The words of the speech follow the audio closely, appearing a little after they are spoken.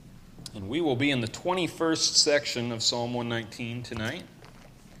And we will be in the 21st section of Psalm 119 tonight,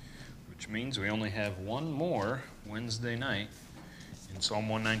 which means we only have one more Wednesday night in Psalm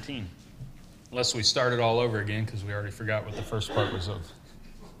 119. Unless we start it all over again, because we already forgot what the first part was of.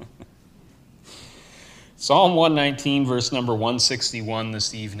 Psalm 119, verse number 161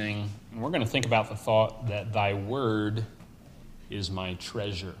 this evening. And we're going to think about the thought that thy word is my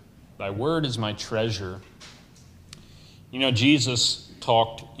treasure. Thy word is my treasure. You know, Jesus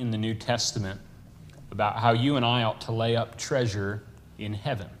talked in the New Testament about how you and I ought to lay up treasure in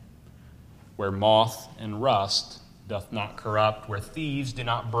heaven, where moth and rust doth not corrupt, where thieves do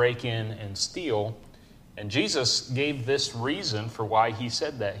not break in and steal. And Jesus gave this reason for why he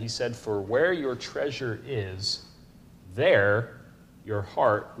said that. He said, for where your treasure is, there your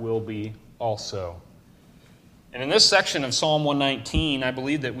heart will be also. And in this section of Psalm 119, I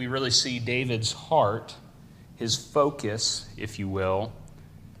believe that we really see David's heart, his focus, if you will,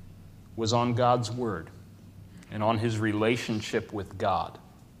 was on God's word and on his relationship with God.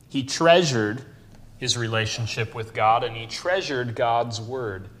 He treasured his relationship with God, and he treasured God's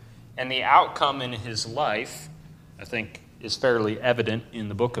word. And the outcome in his life, I think, is fairly evident in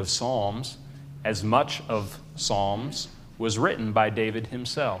the book of Psalms, as much of Psalms was written by David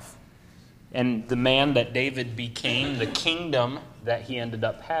himself. And the man that David became, the kingdom that he ended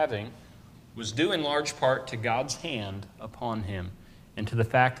up having, was due in large part to God's hand upon him and to the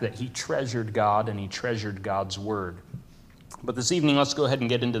fact that he treasured God and he treasured God's word. But this evening, let's go ahead and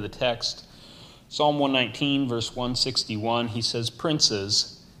get into the text. Psalm 119, verse 161, he says,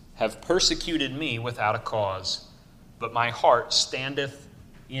 princes have persecuted me without a cause, but my heart standeth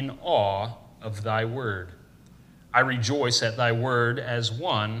in awe of thy word. I rejoice at thy word as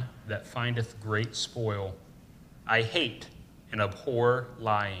one that findeth great spoil. I hate and abhor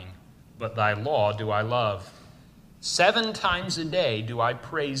lying, but thy law do I love. 7 times a day do I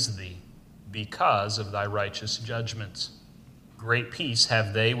praise thee, because of thy righteous judgments. Great peace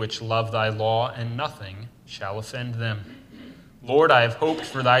have they which love thy law, and nothing shall offend them. Lord, I have hoped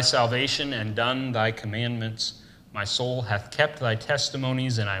for thy salvation and done thy commandments. My soul hath kept thy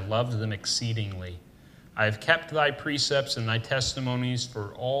testimonies, and I loved them exceedingly. I have kept thy precepts and thy testimonies,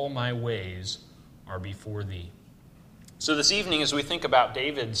 for all my ways are before thee. So this evening, as we think about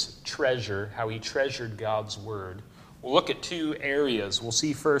David's treasure, how he treasured God's word, we'll look at 2 areas. We'll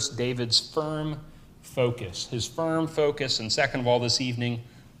see first David's firm focus, and second of all this evening,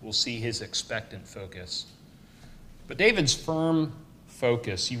 we'll see his expectant focus. But David's firm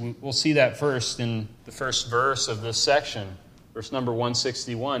focus, we'll see that first in the first verse of this section, verse number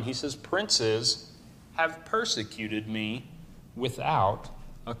 161. He says, princes have persecuted me without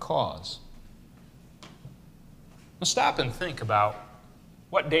a cause. Now stop and think about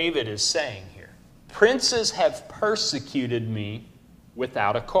what David is saying here. Princes have persecuted me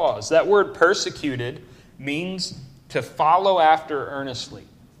without a cause. That word persecuted means to follow after earnestly.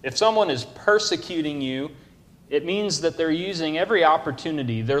 If someone is persecuting you, it means that they're using every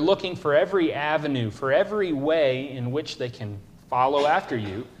opportunity. They're looking for every avenue, for every way in which they can follow after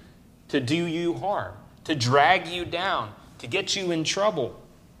you to do you harm, to drag you down, to get you in trouble.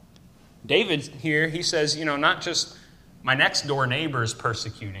 David here, he says, not just my next door neighbor is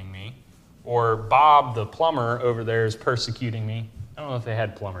persecuting me, or Bob the plumber over there is persecuting me. I don't know if they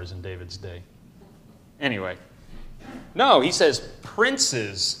had plumbers in David's day. Anyway, no, he says,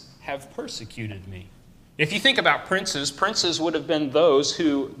 princes have persecuted me. If you think about princes would have been those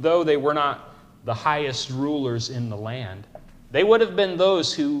who, though they were not the highest rulers in the land, they would have been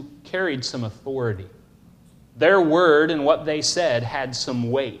those who carried some authority. Their word and what they said had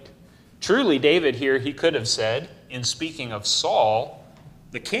some weight. Truly, David here, he could have said, in speaking of Saul,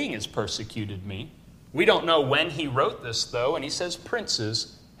 the king has persecuted me. We don't know when he wrote this, though, and he says,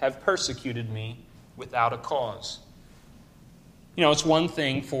 princes have persecuted me without a cause. It's one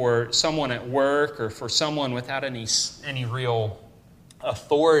thing for someone at work or for someone without any real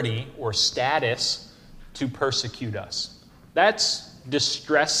authority or status to persecute us. That's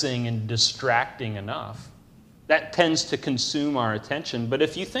distressing and distracting enough. That tends to consume our attention. But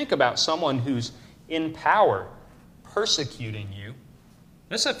if you think about someone who's in power persecuting you,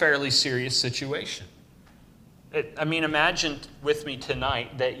 that's a fairly serious situation. Imagine with me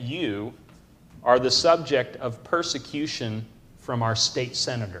tonight that you are the subject of persecution from our state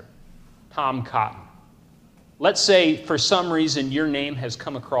senator, Tom Cotton. Let's say for some reason your name has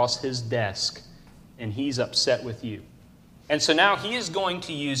come across his desk and he's upset with you. And so now he is going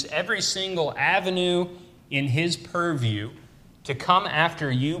to use every single avenue in his purview to come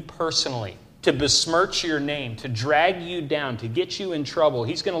after you personally, to besmirch your name, to drag you down, to get you in trouble.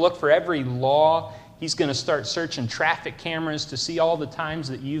 He's going to look for every law He's going to start searching traffic cameras to see all the times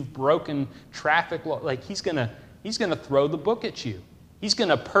that you've broken traffic law. Like he's going to throw the book at you. He's going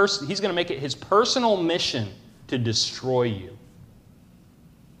to make it his personal mission to destroy you.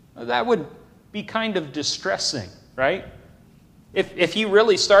 That would be kind of distressing, right? If he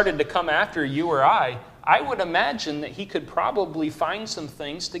really started to come after you or I would imagine that he could probably find some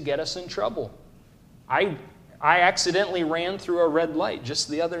things to get us in trouble. I accidentally ran through a red light just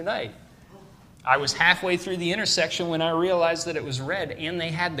the other night. I was halfway through the intersection when I realized that it was red, and they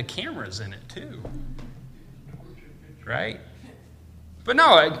had the cameras in it too. Right? But no,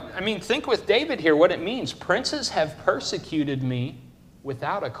 I mean, think with David here what it means. Princes have persecuted me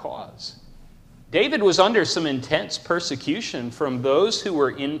without a cause. David was under some intense persecution from those who were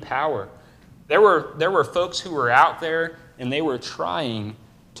in power. There were folks who were out there, and they were trying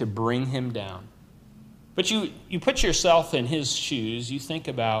to bring him down. But you put yourself in his shoes, you think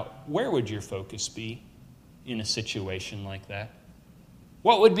about, where would your focus be in a situation like that?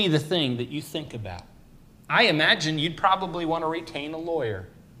 What would be the thing that you think about? I imagine you'd probably want to retain a lawyer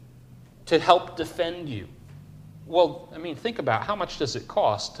to help defend you. Well, I mean, think about how much does it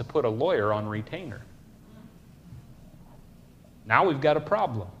cost to put a lawyer on retainer? Now we've got a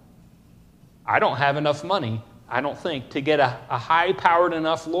problem. I don't have enough money, I don't think, to get a high-powered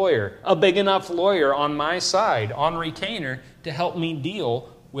enough lawyer, a big enough lawyer on my side, on retainer, to help me deal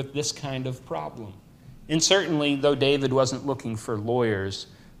with this kind of problem. And certainly, though David wasn't looking for lawyers,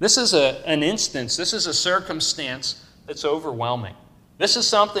 this is an instance, this is a circumstance that's overwhelming. This is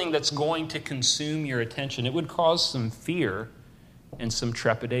something that's going to consume your attention. It would cause some fear and some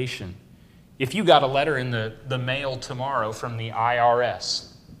trepidation. If you got a letter in the mail tomorrow from the IRS,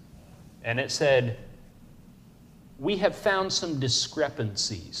 and it said, "We have found some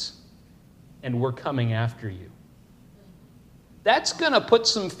discrepancies, and we're coming after you." That's going to put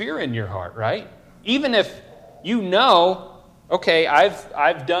some fear in your heart, right? Even if you know, okay,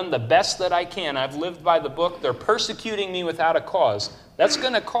 I've done the best that I can. I've lived by the book. They're persecuting me without a cause. That's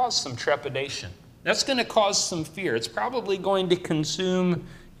going to cause some trepidation. That's going to cause some fear. It's probably going to consume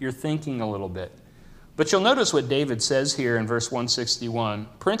your thinking a little bit. But you'll notice what David says here in verse 161.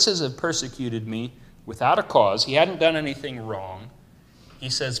 Princes have persecuted me without a cause. He hadn't done anything wrong. He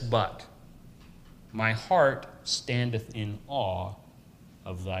says, but my heart standeth in awe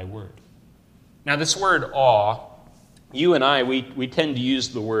of thy word. Now this word awe, you and I, we tend to use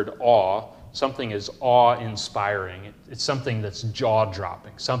the word awe. Something is awe-inspiring. It's something that's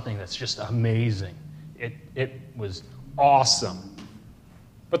jaw-dropping, something that's just amazing. It was awesome.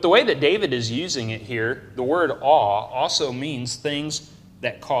 But the way that David is using it here, the word awe also means things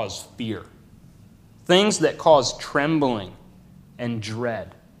that cause fear, things that cause trembling and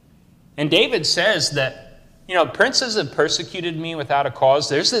dread. And David says that, princes have persecuted me without a cause.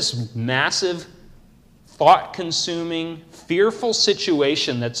 There's this massive, thought-consuming, fearful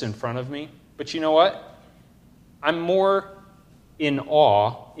situation that's in front of me. But you know what? I'm more in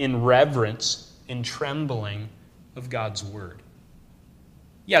awe, in reverence, in trembling of God's word.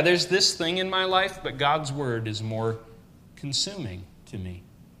 Yeah, there's this thing in my life, but God's word is more consuming to me.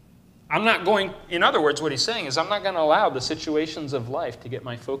 In other words, what he's saying is I'm not going to allow the situations of life to get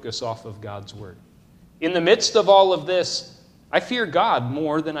my focus off of God's word. In the midst of all of this, I fear God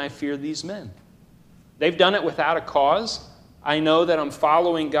more than I fear these men. They've done it without a cause. I know that I'm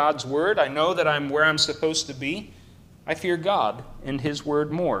following God's word. I know that I'm where I'm supposed to be. I fear God and his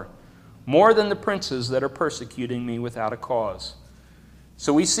word more than the princes that are persecuting me without a cause.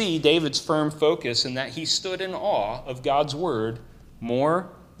 So we see David's firm focus in that he stood in awe of God's word more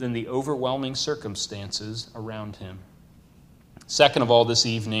than the overwhelming circumstances around him. Second of all, this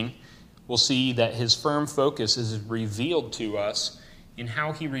evening, we'll see that his firm focus is revealed to us in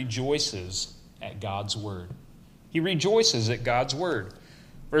how he rejoices at God's word. He rejoices at God's word.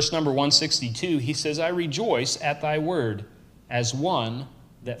 Verse number 162, he says, I rejoice at thy word as one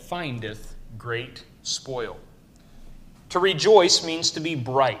that findeth great spoil. To rejoice means to be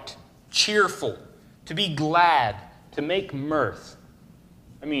bright, cheerful, to be glad, to make mirth.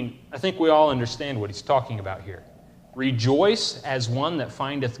 I think we all understand what he's talking about here. Rejoice as one that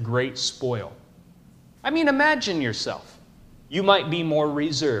findeth great spoil. Imagine yourself. You might be more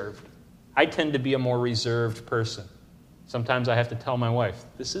reserved. I tend to be a more reserved person. Sometimes I have to tell my wife,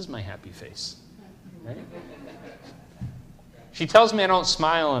 this is my happy face. Right? She tells me I don't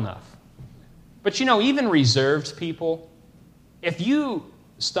smile enough. But even reserved people, if you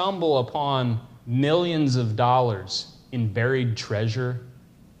stumble upon millions of dollars in buried treasure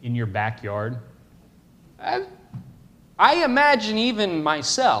in your backyard, I imagine even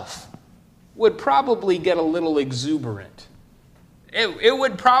myself would probably get a little exuberant. it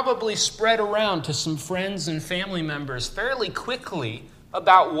would probably spread around to some friends and family members fairly quickly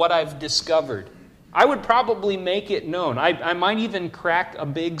about what I've discovered. I would probably make it known. I might even crack a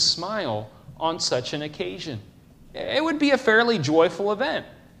big smile on such an occasion. It would be a fairly joyful event.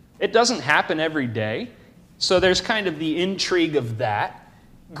 It doesn't happen every day, so there's kind of the intrigue of that.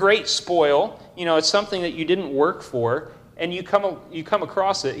 Great spoil, it's something that you didn't work for, and you come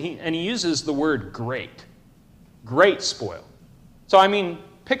across it, and he uses the word great. Great spoil. So,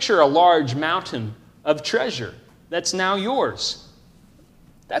 picture a large mountain of treasure that's now yours.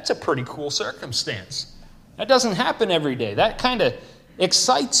 That's a pretty cool circumstance. That doesn't happen every day. That kind of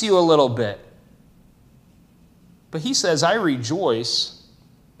excites you a little bit. But he says, I rejoice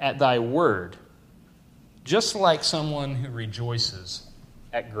at thy word, just like someone who rejoices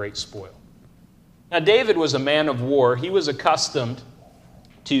at great spoil. Now, David was a man of war. He was accustomed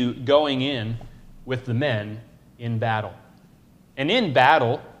to going in with the men in battle. And in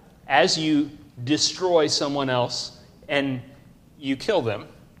battle, as you destroy someone else and you kill them,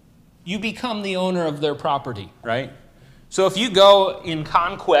 you become the owner of their property, right? So if you go in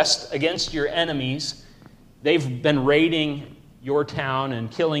conquest against your enemies, they've been raiding your town and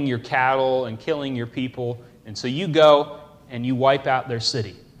killing your cattle and killing your people, and so you go and you wipe out their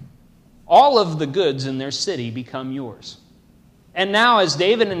city. All of the goods in their city become yours. And now as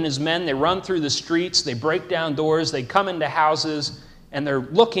David and his men, they run through the streets, they break down doors, they come into houses, and they're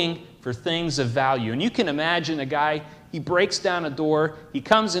looking for things of value. And you can imagine a guy, he breaks down a door, he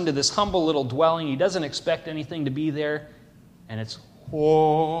comes into this humble little dwelling, he doesn't expect anything to be there, and it's,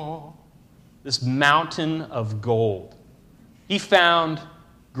 this mountain of gold. He found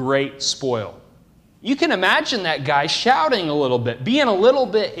great spoil. You can imagine that guy shouting a little bit, being a little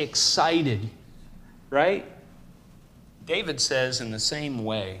bit excited, right? David says in the same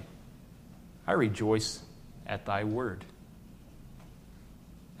way, I rejoice at thy word.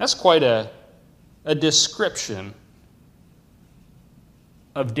 That's quite a description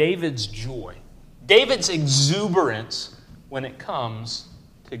of David's joy, David's exuberance when it comes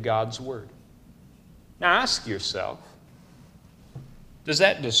to God's word. Now ask yourself, does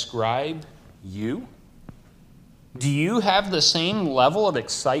that describe you? Do you have the same level of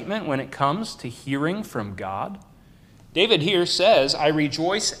excitement when it comes to hearing from God? David here says, I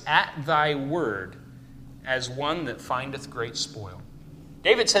rejoice at thy word as one that findeth great spoil.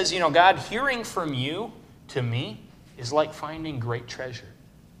 David says, God, hearing from you to me is like finding great treasure.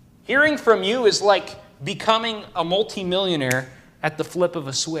 Hearing from you is like becoming a multimillionaire at the flip of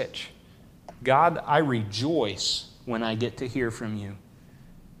a switch. God, I rejoice when I get to hear from you.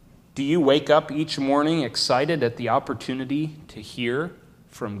 Do you wake up each morning excited at the opportunity to hear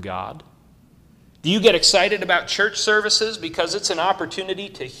from God? Do you get excited about church services because it's an opportunity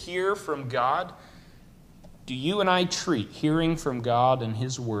to hear from God? Do you and I treat hearing from God and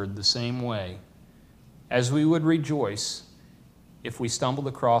His Word the same way as we would rejoice if we stumbled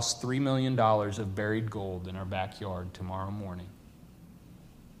across $3 million of buried gold in our backyard tomorrow morning?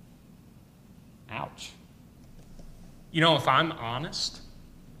 Ouch. If I'm honest,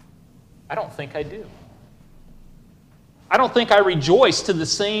 I don't think I do. I don't think I rejoice to the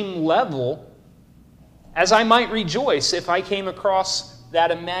same level as I might rejoice if I came across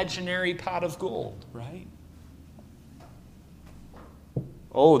that imaginary pot of gold, right?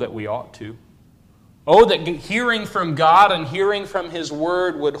 Oh, that we ought to. Oh, that hearing from God and hearing from His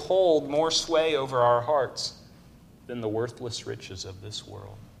Word would hold more sway over our hearts than the worthless riches of this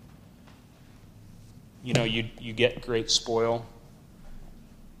world. You get great spoil,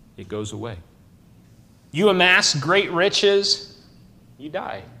 it goes away. You amass great riches, you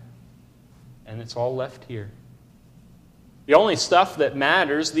die. And it's all left here. The only stuff that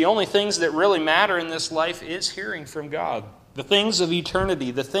matters, the only things that really matter in this life is hearing from God. The things of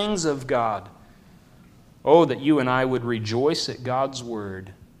eternity, the things of God. Oh, that you and I would rejoice at God's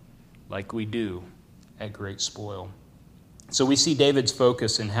word like we do at great spoil. So we see David's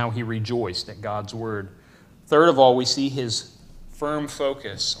focus in how he rejoiced at God's word. Third of all, we see his firm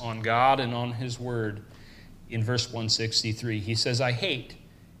focus on God and on His word in verse 163. He says, I hate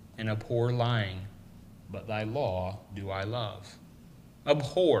and abhor lying, but thy law do I love.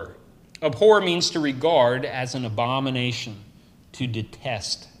 Abhor. Abhor means to regard as an abomination, to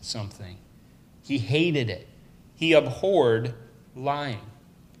detest something. He hated it. He abhorred lying.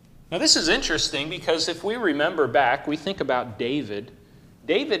 Now this is interesting because if we remember back, we think about David.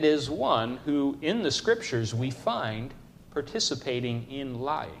 David is one who, in the Scriptures, we find participating in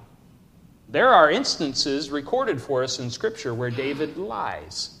lying. There are instances recorded for us in Scripture where David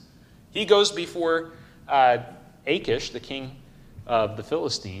lies. He goes before Achish, the king of the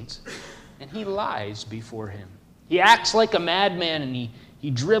Philistines, and he lies before him. He acts like a madman, and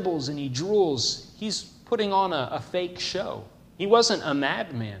he dribbles and he drools. He's putting on a fake show. He wasn't a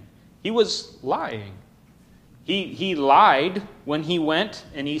madman. He was lying. He lied when he went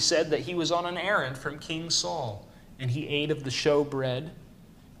and he said that he was on an errand from King Saul. And he ate of the showbread,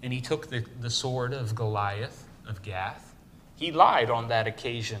 and he took the sword of Goliath, of Gath. He lied on that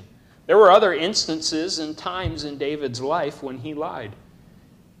occasion. There were other instances and times in David's life when he lied.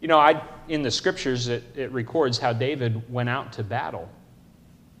 You know, in the scriptures, it records how David went out to battle.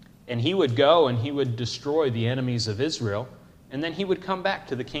 And he would go and he would destroy the enemies of Israel, and then he would come back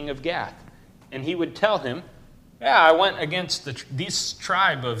to the king of Gath. And he would tell him, yeah, I went against this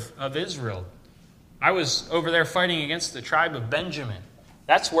tribe of Israel. I was over there fighting against the tribe of Benjamin.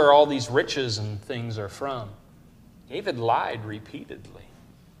 That's where all these riches and things are from. David lied repeatedly.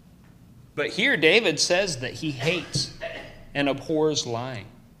 But here David says that he hates and abhors lying.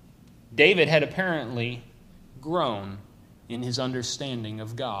 David had apparently grown in his understanding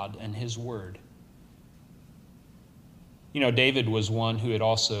of God and his word. You know, David was one who had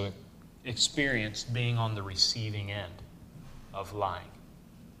also experienced being on the receiving end of lying.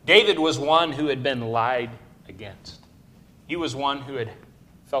 David was one who had been lied against. He was one who had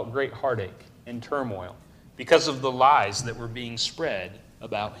felt great heartache and turmoil because of the lies that were being spread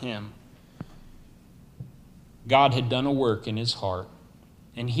about him. God had done a work in his heart,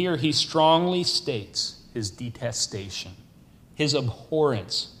 and here he strongly states his detestation, his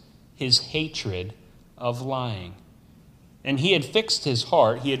abhorrence, his hatred of lying. And he had fixed his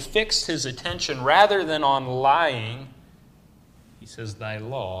heart, he had fixed his attention rather than on lying. He says, thy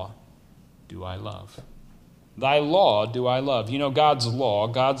law do I love. Thy law do I love. You know, God's law,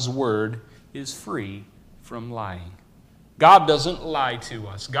 God's word is free from lying. God doesn't lie to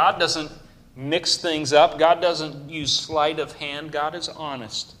us. God doesn't mix things up. God doesn't use sleight of hand. God is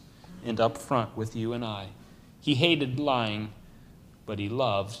honest and upfront with you and I. He hated lying, but he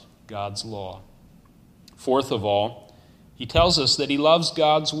loved God's law. Fourth of all, he tells us that he loves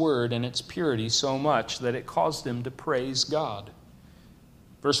God's word and its purity so much that it caused him to praise God.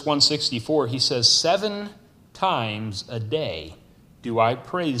 Verse 164, he says, 7 times a day do I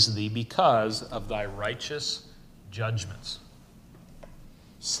praise thee because of thy righteous judgments.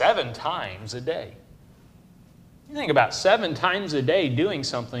 7 times a day. You think about 7 times a day doing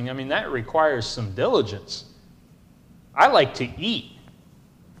something, I mean, that requires some diligence. I like to eat.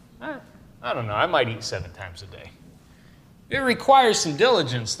 I don't know, I might eat 7 times a day. It requires some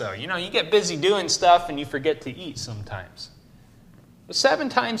diligence, though. You know, you get busy doing stuff and you forget to eat sometimes. But 7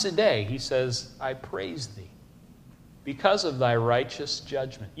 times a day, he says, I praise thee because of thy righteous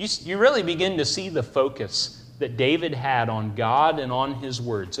judgment. You really begin to see the focus that David had on God and on his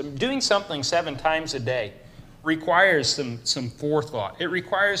words. Doing something 7 times a day requires some forethought. It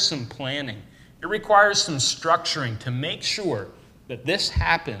requires some planning. It requires some structuring to make sure that this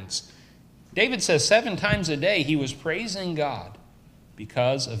happens. David says 7 times a day he was praising God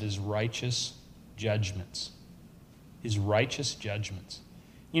because of his righteous judgments. His righteous judgments.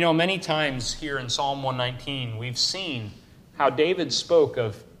 You know, many times here in Psalm 119, we've seen how David spoke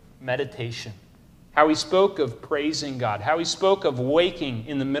of meditation, how he spoke of praising God, how he spoke of waking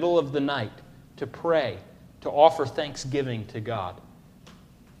in the middle of the night to pray, to offer thanksgiving to God.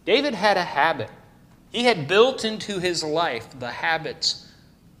 David had a habit. He had built into his life the habits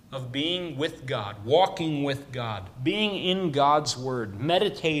of being with God, walking with God, being in God's word,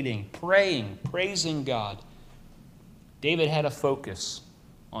 meditating, praying, praising God. David had a focus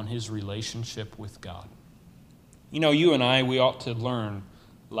on his relationship with God. You know, you and I, we ought to learn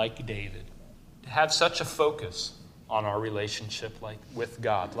like David, to have such a focus on our relationship with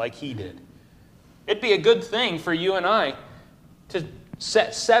God, like he did. It'd be a good thing for you and I to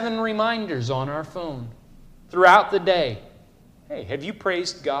set 7 reminders on our phone throughout the day. Hey, have you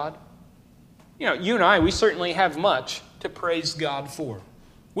praised God? You know, you and I, we certainly have much to praise God for.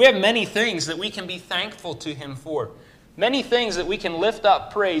 We have many things that we can be thankful to him for. Many things that we can lift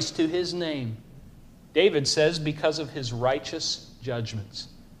up praise to his name. David says because of his righteous judgments.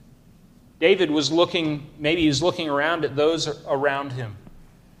 David was looking around at those around him,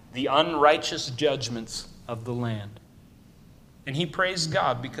 the unrighteous judgments of the land. And he praised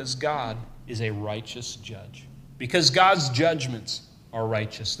God because God is a righteous judge. Because God's judgments are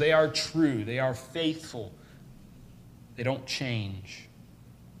righteous. They are true. They are faithful. They don't change.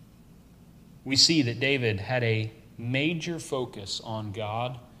 We see that David had a major focus on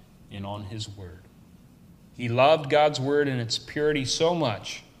God and on his word. He loved God's word and its purity so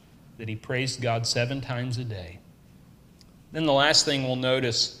much that he praised God 7 times a day. Then the last thing we'll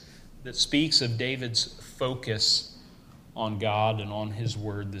notice that speaks of David's focus on God and on his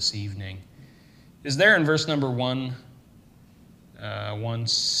word this evening is there in verse number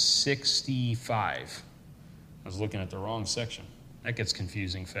 165. I was looking at the wrong section. That gets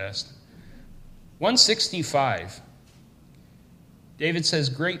confusing fast. 165. David says,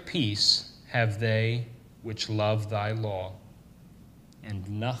 "Great peace have they which love thy law, and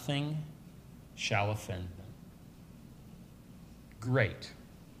nothing shall offend them." Great.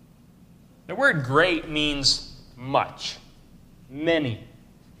 The word great means much, many,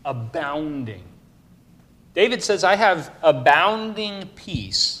 abounding. David says, "I have abounding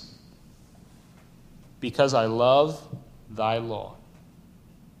peace because I love thy law.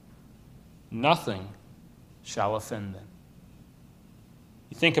 Nothing shall offend them."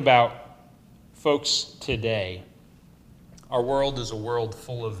 You think about folks today. Our world is a world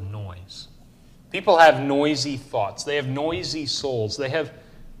full of noise. People have noisy thoughts. They have noisy souls. They have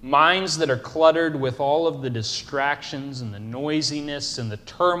minds that are cluttered with all of the distractions and the noisiness and the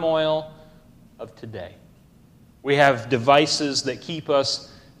turmoil of today. We have devices that keep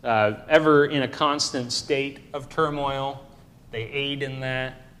us ever in a constant state of turmoil. They aid in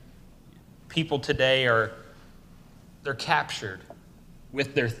that. People today they're captured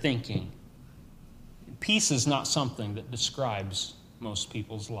with their thinking. Peace is not something that describes most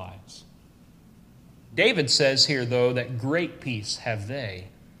people's lives. David says here, though, that great peace have they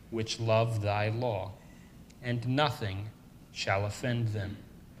which love thy law, and nothing shall offend them.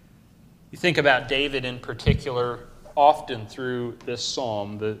 You think about David in particular, often through this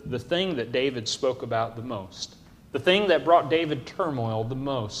psalm, the thing that David spoke about the most, the thing that brought David turmoil the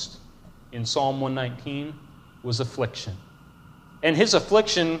most in Psalm 119 was affliction. And his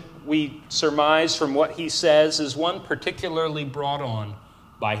affliction, we surmise from what he says, is one particularly brought on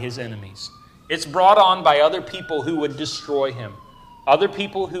by his enemies. It's brought on by other people who would destroy him, other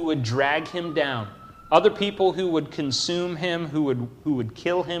people who would drag him down, other people who would consume him, who would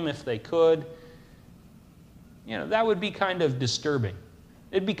kill him if they could. You know, that would be kind of disturbing.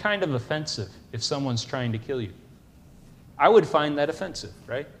 It'd be kind of offensive if someone's trying to kill you. I would find that offensive,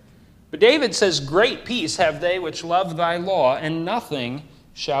 right? But David says, "Great peace have they which love thy law, and nothing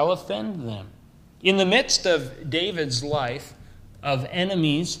shall offend them." In the midst of David's life, of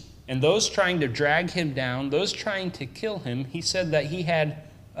enemies and those trying to drag him down, those trying to kill him, he said that he had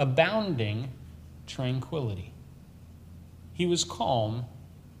abounding tranquility. He was calm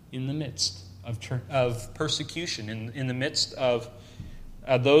in the midst of persecution, in the midst of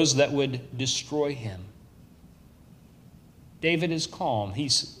those that would destroy him. David is calm.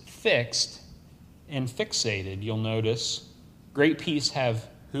 He's fixed and fixated. You'll notice, great peace have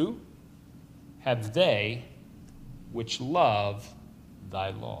who? Have they which love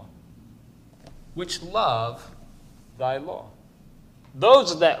thy law. Which love thy law.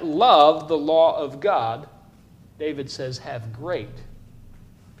 Those that love the law of God, David says, have great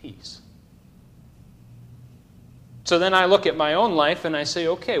peace. So then I look at my own life and I say,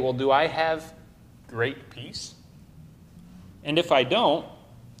 okay, well, do I have great peace? And if I don't,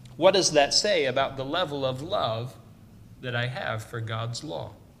 what does that say about the level of love that I have for God's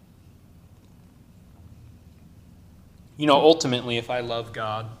law? You know, ultimately, if I love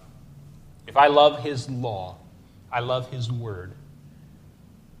God, if I love His law, I love His word,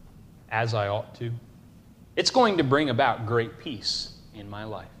 as I ought to, it's going to bring about great peace in my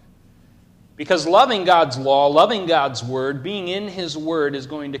life. Because loving God's law, loving God's word, being in His word is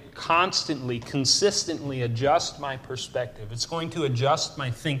going to constantly, consistently adjust my perspective. It's going to adjust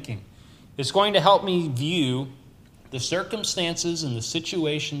my thinking. It's going to help me view the circumstances and the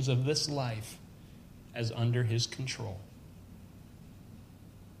situations of this life as under His control.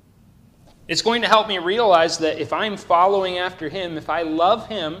 It's going to help me realize that if I'm following after Him, if I love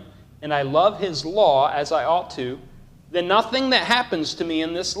Him and I love His law as I ought to, then nothing that happens to me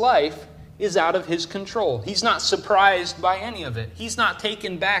in this life is out of His control. He's not surprised by any of it. He's not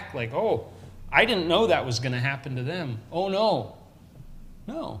taken back like, oh, I didn't know that was going to happen to them. Oh, no.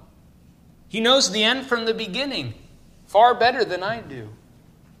 No. He knows the end from the beginning far better than I do.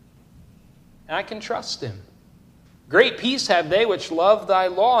 And I can trust Him. Great peace have they which love thy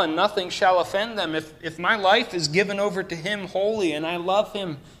law, and nothing shall offend them. If my life is given over to Him wholly, and I love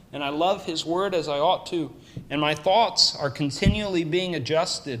Him, and I love His word as I ought to, and my thoughts are continually being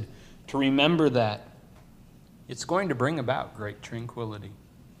adjusted to remember that, it's going to bring about great tranquility.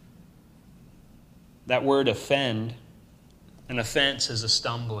 That word offend, an offense is a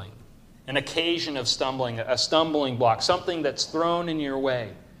stumbling, an occasion of stumbling, a stumbling block, something that's thrown in your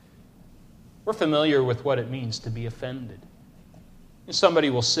way. We're familiar with what it means to be offended. Somebody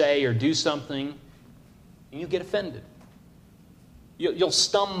will say or do something, and you get offended. You'll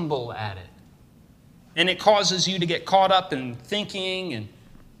stumble at it. And it causes you to get caught up in thinking and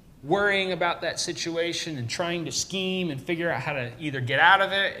worrying about that situation and trying to scheme and figure out how to either get out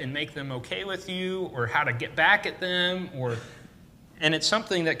of it and make them okay with you, or how to get back at them, and it's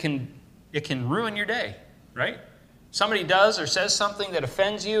something that can ruin your day, right? Somebody does or says something that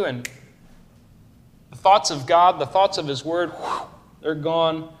offends you, and the thoughts of God, the thoughts of His Word, they're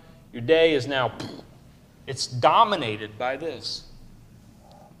gone. Your day is now, it's dominated by this.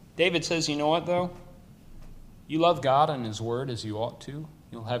 David says, you know what though? You love God and His Word as you ought to,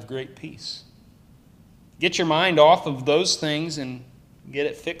 you'll have great peace. Get your mind off of those things and get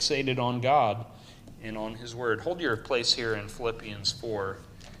it fixated on God and on His Word. Hold your place here in Philippians 4,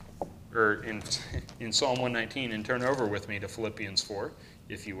 or in Psalm 119, and turn over with me to Philippians 4,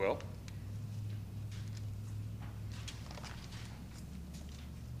 if you will.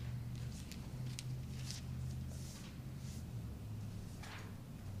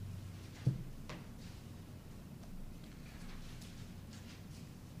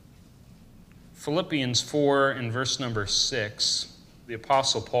 Philippians 4 and verse number 6, the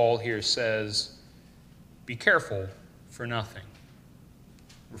Apostle Paul here says, be careful for nothing.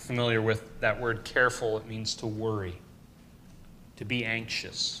 We're familiar with that word careful. It means to worry, to be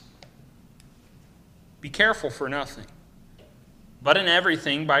anxious. Be careful for nothing, but in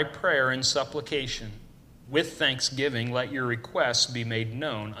everything by prayer and supplication, with thanksgiving, let your requests be made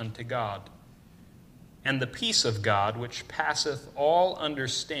known unto God. And the peace of God, which passeth all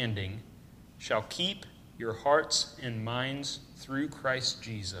understanding, shall keep your hearts and minds through Christ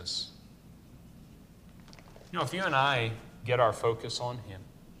Jesus. You know, if you and I get our focus on Him,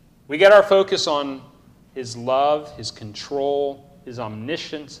 we get our focus on His love, His control, His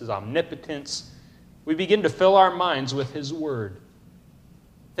omniscience, His omnipotence, we begin to fill our minds with His Word,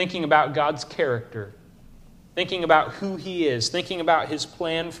 thinking about God's character, thinking about who He is, thinking about His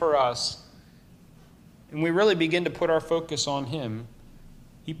plan for us, and we really begin to put our focus on Him.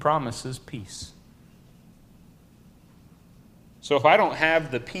 He promises peace. So if I don't have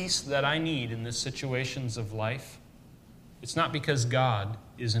the peace that I need in the situations of life, it's not because God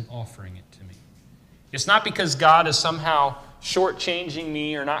isn't offering it to me. It's not because God is somehow shortchanging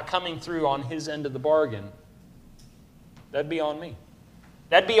me or not coming through on His end of the bargain. That'd be on me.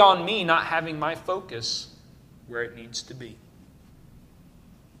 That'd be on me not having my focus where it needs to be.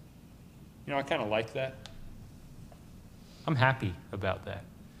 You know, I kind of like that. I'm happy about that.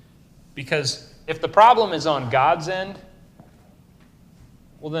 Because if the problem is on God's end,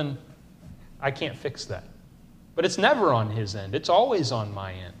 well then I can't fix that. But it's never on His end. It's always on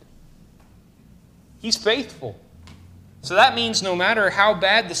my end. He's faithful. So that means no matter how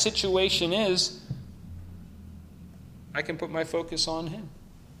bad the situation is, I can put my focus on Him.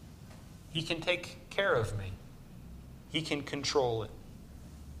 He can take care of me. He can control it.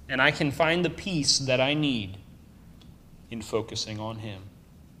 And I can find the peace that I need in focusing on Him.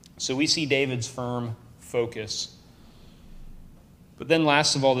 So we see David's firm focus. But then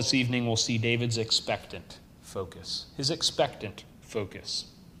last of all this evening, we'll see David's expectant focus. His expectant focus.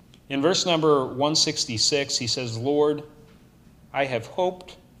 In verse number 166, he says, Lord, I have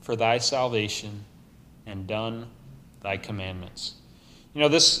hoped for Thy salvation and done Thy commandments. You know,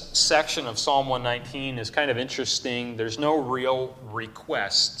 this section of Psalm 119 is kind of interesting. There's no real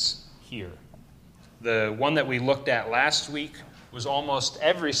requests here. The one that we looked at last week was almost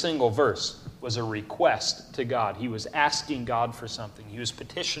every single verse was a request to God. He was asking God for something. He was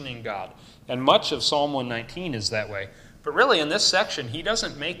petitioning God. And much of Psalm 119 is that way. But really in this section, he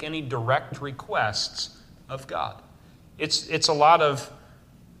doesn't make any direct requests of God. It's a lot of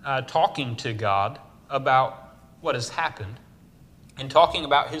talking to God about what has happened and talking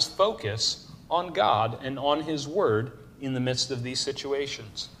about his focus on God and on His Word in the midst of these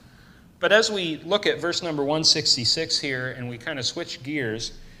situations. But as we look at verse number 166 here and we kind of switch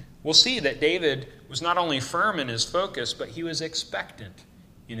gears, we'll see that David was not only firm in his focus, but he was expectant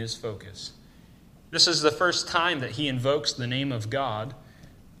in his focus. This is the first time that he invokes the name of God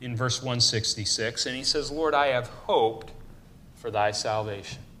in verse 166, and he says, Lord, I have hoped for Thy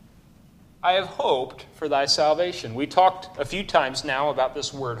salvation. I have hoped for Thy salvation. We talked a few times now about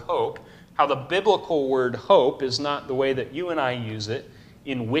this word hope, how the biblical word hope is not the way that you and I use it,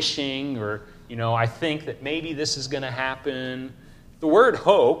 in wishing or, I think that maybe this is going to happen. The word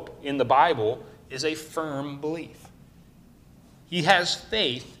hope in the Bible is a firm belief. He has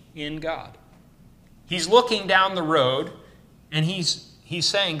faith in God. He's looking down the road and he's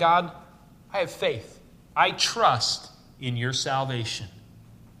saying, God, I have faith. I trust in Your salvation.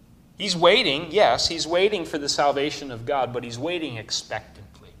 He's waiting, yes, he's waiting for the salvation of God, but he's waiting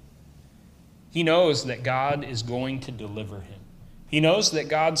expectantly. He knows that God is going to deliver him. He knows that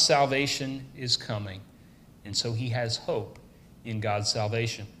God's salvation is coming, and so he has hope in God's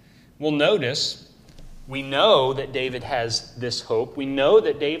salvation. Well, notice, we know that David has this hope. We know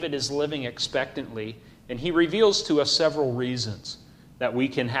that David is living expectantly, and he reveals to us several reasons that we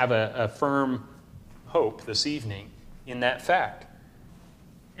can have a firm hope this evening in that fact.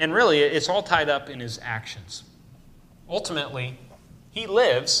 And really, it's all tied up in his actions. Ultimately, he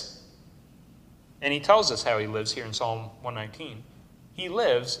lives, and he tells us how he lives here in Psalm 119. He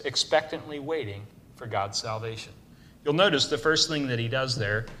lives expectantly waiting for God's salvation. You'll notice the first thing that he does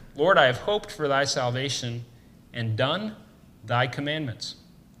there, Lord, I have hoped for thy salvation and done thy commandments.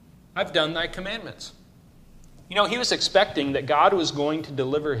 I've done thy commandments. You know, he was expecting that God was going to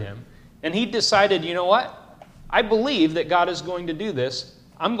deliver him, and he decided, you know what? I believe that God is going to do this.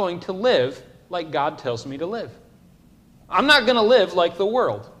 I'm going to live like God tells me to live. I'm not going to live like the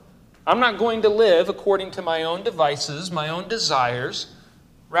world. I'm not going to live according to my own devices, my own desires.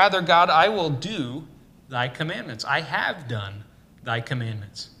 Rather, God, I will do thy commandments. I have done thy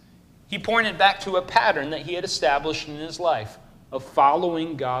commandments. He pointed back to a pattern that he had established in his life of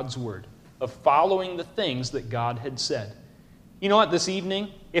following God's word, of following the things that God had said. You know what, this evening,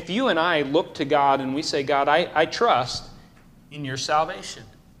 if you and I look to God and we say, God, I trust in your salvation,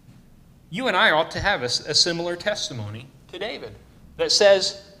 you and I ought to have a similar testimony to David that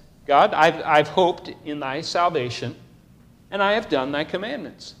says, God, I've hoped in thy salvation, and I have done thy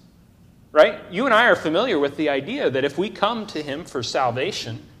commandments. Right? You and I are familiar with the idea that if we come to him for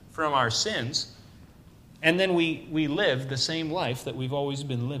salvation from our sins, and then we live the same life that we've always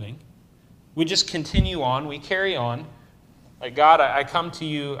been living, we just continue on, we carry on, like, God, I come to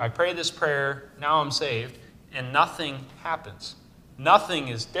you, I pray this prayer, now I'm saved, and nothing happens. Nothing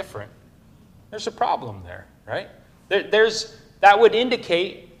is different. There's a problem there, right? That would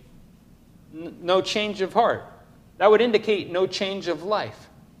indicate no change of heart. That would indicate no change of life.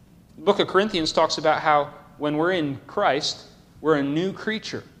 The book of Corinthians talks about how when we're in Christ, we're a new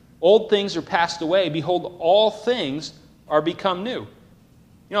creature. Old things are passed away. Behold, all things are become new. You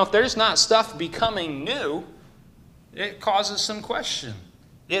know, if there's not stuff becoming new, it causes some question.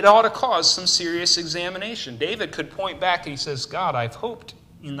 It ought to cause some serious examination. David could point back and he says, God, I've hoped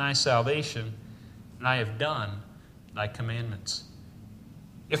in thy salvation, and I have done thy commandments.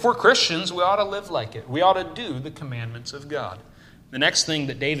 If we're Christians, we ought to live like it. We ought to do the commandments of God. The next thing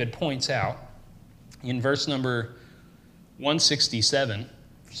that David points out in verse number 167,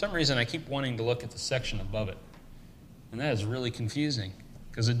 for some reason I keep wanting to look at the section above it, and that is really confusing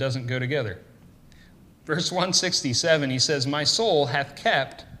because it doesn't go together. Verse 167, he says, my soul hath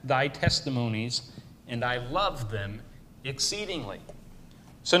kept thy testimonies, and I love them exceedingly.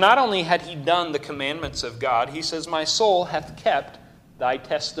 So not only had he done the commandments of God, he says, my soul hath kept thy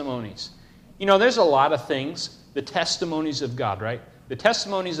testimonies. You know, there's a lot of things, the testimonies of God, right? The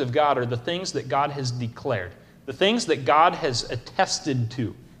testimonies of God are the things that God has declared, the things that God has attested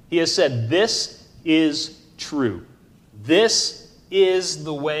to. He has said, this is true. This is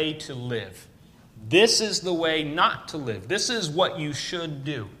the way to live. This is the way not to live. This is what you should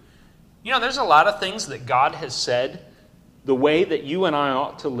do. You know, there's a lot of things that God has said, the way that you and I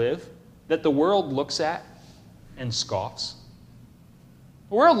ought to live, that the world looks at and scoffs.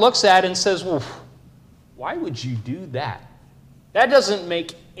 The world looks at it and says, well, why would you do that? That doesn't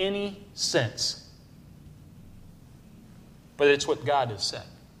make any sense. But it's what God has said.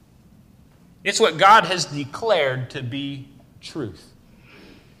 It's what God has declared to be truth.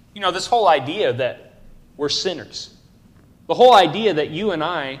 You know, this whole idea that we're sinners, the whole idea that you and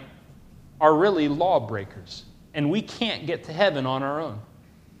I are really lawbreakers, and we can't get to heaven on our own.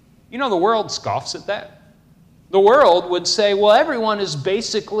 You know, the world scoffs at that. The world would say, well, everyone is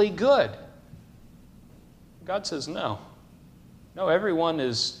basically good. God says, no. No, everyone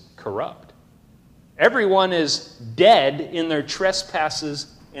is corrupt. Everyone is dead in their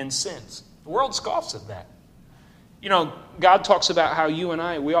trespasses and sins. The world scoffs at that. You know, God talks about how you and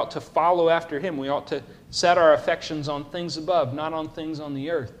I, we ought to follow after him. We ought to set our affections on things above, not on things on the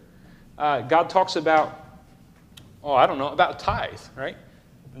earth. God talks about, about tithe, right?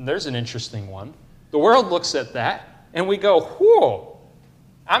 And there's an interesting one. The world looks at that, and we go, whoa,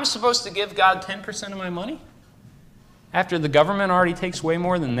 I'm supposed to give God 10% of my money? After the government already takes way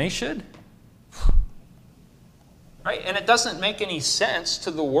more than they should? Right? And it doesn't make any sense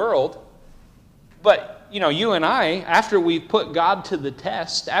to the world. But, you know, you and I, after we've put God to the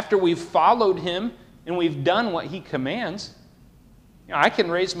test, after we've followed him and we've done what he commands, you know, I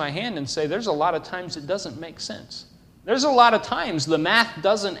can raise my hand and say there's a lot of times it doesn't make sense. There's a lot of times the math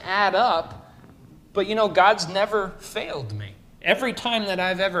doesn't add up, but, you know, God's never failed me. Every time that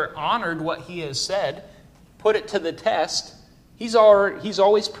I've ever honored what he has said, put it to the test, he's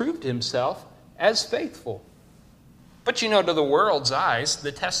always proved himself as faithful. But to the world's eyes,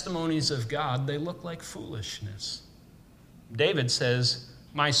 the testimonies of God, they look like foolishness. David says,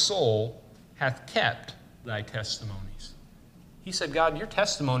 my soul hath kept thy testimonies. He said, God, your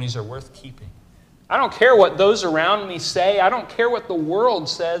testimonies are worth keeping. I don't care what those around me say. I don't care what the world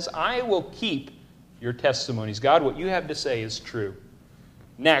says. I will keep your testimonies. God, what you have to say is true.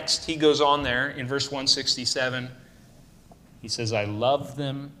 Next, he goes on there in verse 167. He says, I love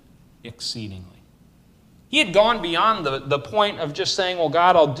them exceedingly. He had gone beyond the point of just saying, well,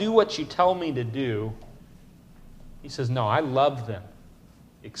 God, I'll do what you tell me to do. He says, no, I love them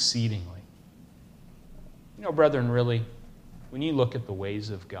exceedingly. Brethren, really, when you look at the ways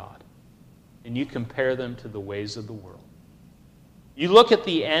of God and you compare them to the ways of the world, you look at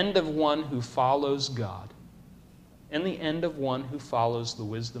the end of one who follows God and the end of one who follows the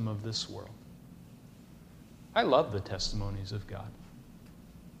wisdom of this world. I love the testimonies of God.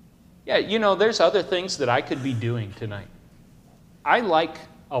 Yeah, there's other things that I could be doing tonight. I like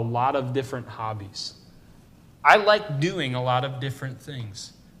a lot of different hobbies. I like doing a lot of different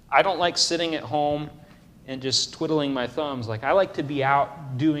things. I don't like sitting at home and just twiddling my thumbs. I like to be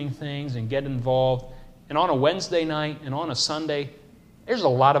out doing things and get involved. And on a Wednesday night and on a Sunday, there's a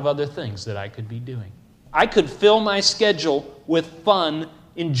lot of other things that I could be doing. I could fill my schedule with fun,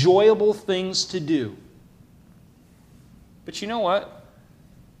 enjoyable things to do. But you know what?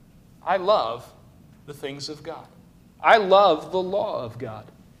 I love the things of God. I love the law of God.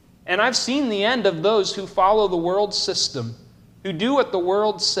 And I've seen the end of those who follow the world system, who do what the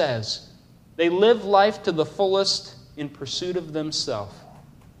world says. They live life to the fullest in pursuit of themselves.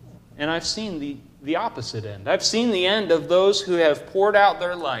 And I've seen the opposite end. I've seen the end of those who have poured out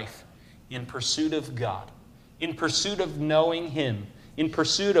their life in pursuit of God, in pursuit of knowing Him, in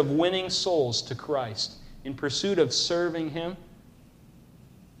pursuit of winning souls to Christ, in pursuit of serving Him.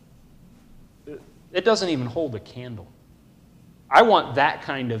 It doesn't even hold a candle. I want that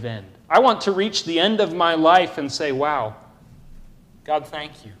kind of end. I want to reach the end of my life and say, wow, God,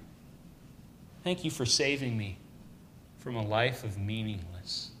 thank you. Thank you for saving me from a life of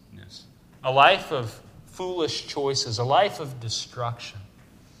meaninglessness, a life of foolish choices, a life of destruction.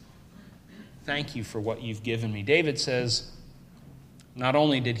 Thank you for what you've given me. David says, not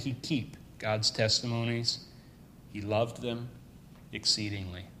only did he keep God's testimonies, he loved them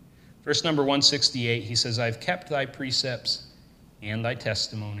exceedingly. Verse number 168, he says, I've kept thy precepts and thy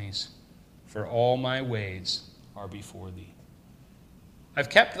testimonies, for all my ways are before thee. I've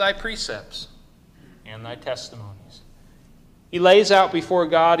kept thy precepts and thy testimonies. He lays out before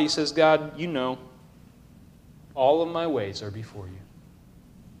God, he says, God, you know, all of my ways are before you.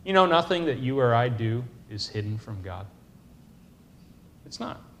 You know, nothing that you or I do is hidden from God. It's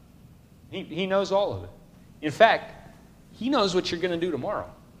not. He knows all of it. In fact, He knows what you're going to do tomorrow.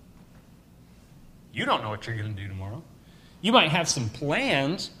 You don't know what you're going to do tomorrow. You might have some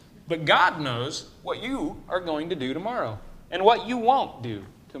plans, but God knows what you are going to do tomorrow and what you won't do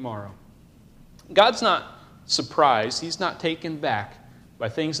tomorrow. God's not surprised. He's not taken back by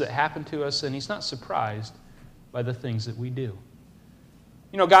things that happen to us, and He's not surprised by the things that we do.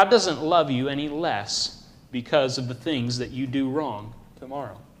 God doesn't love you any less because of the things that you do wrong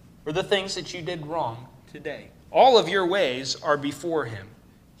tomorrow or the things that you did wrong today. All of your ways are before Him.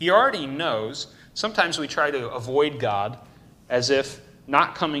 He already knows. Sometimes we try to avoid God as if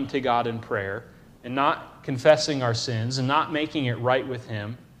not coming to God in prayer and not confessing our sins and not making it right with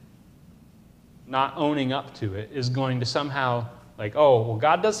Him, not owning up to it, is going to somehow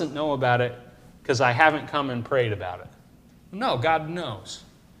God doesn't know about it because I haven't come and prayed about it. No, God knows.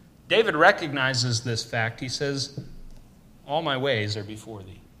 David recognizes this fact. He says, all my ways are before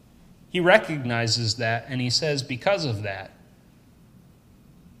thee. He recognizes that, and he says, because of that,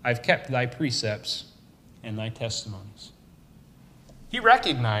 I've kept thy precepts and thy testimonies. He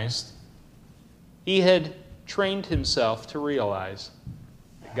recognized, he had trained himself to realize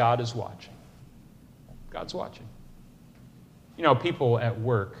that God is watching. God's watching. People at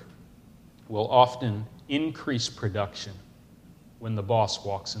work will often increase production when the boss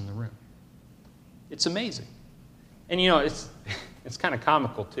walks in the room. It's amazing. And it's kind of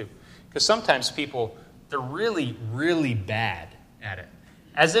comical too. Because sometimes people, they're really, really bad at it.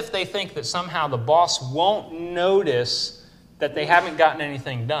 As if they think that somehow the boss won't notice that they haven't gotten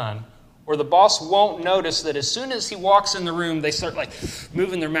anything done, or the boss won't notice that as soon as he walks in the room, they start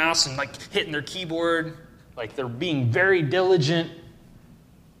moving their mouse and hitting their keyboard, like they're being very diligent.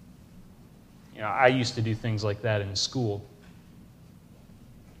 I used to do things like that in school.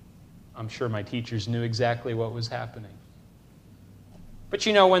 I'm sure my teachers knew exactly what was happening. But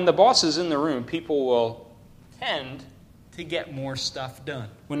when the boss is in the room, people will tend to get more stuff done.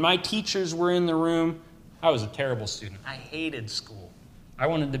 When my teachers were in the room, I was a terrible student. I hated school. I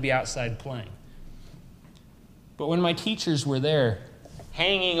wanted to be outside playing. But when my teachers were there,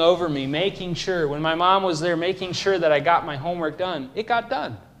 hanging over me, making sure, when my mom was there making sure that I got my homework done, it got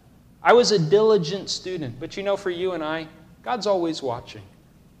done. I was a diligent student. But you know, for you and I, God's always watching.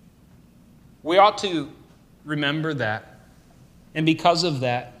 We ought to remember that. And because of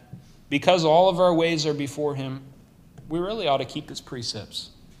that, because all of our ways are before Him, we really ought to keep His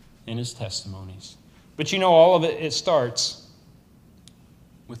precepts and His testimonies. But you know, all of it starts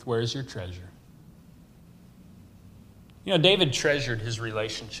with, where's your treasure? You know, David treasured his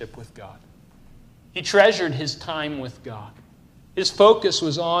relationship with God. He treasured his time with God. His focus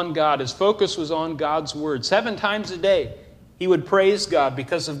was on God. His focus was on God's word. 7 times a day, he would praise God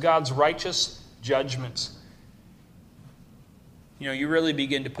because of God's righteous judgments. You know, you really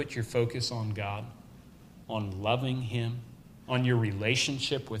begin to put your focus on God, on loving Him, on your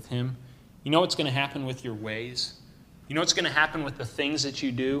relationship with Him. You know what's going to happen with your ways? You know what's going to happen with the things that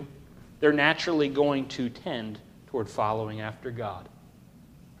you do? They're naturally going to tend toward following after God.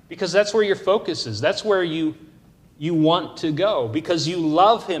 Because that's where your focus is. That's where you want to go. Because you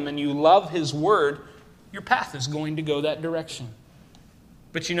love Him and you love His Word, your path is going to go that direction.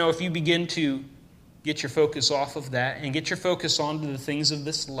 But you know, if you begin to get your focus off of that and get your focus onto the things of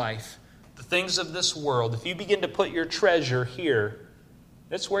this life, the things of this world, if you begin to put your treasure here,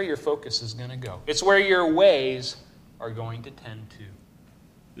 that's where your focus is going to go. It's where your ways are going to tend to.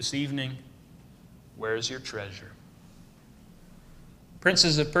 This evening, where is your treasure?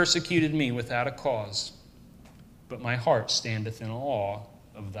 Princes have persecuted me without a cause, but my heart standeth in awe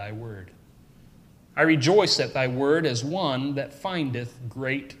of thy word. I rejoice at thy word as one that findeth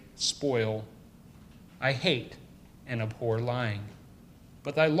great spoil. I hate and abhor lying,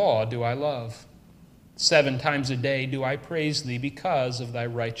 but thy law do I love. 7 times a day do I praise thee because of thy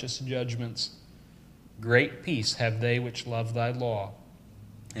righteous judgments. Great peace have they which love thy law,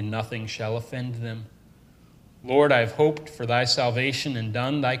 and nothing shall offend them. Lord, I have hoped for thy salvation and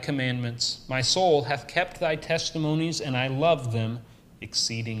done thy commandments. My soul hath kept thy testimonies, and I love them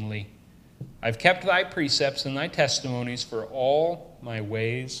exceedingly. I've kept thy precepts and thy testimonies, for all my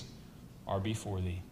ways are before thee.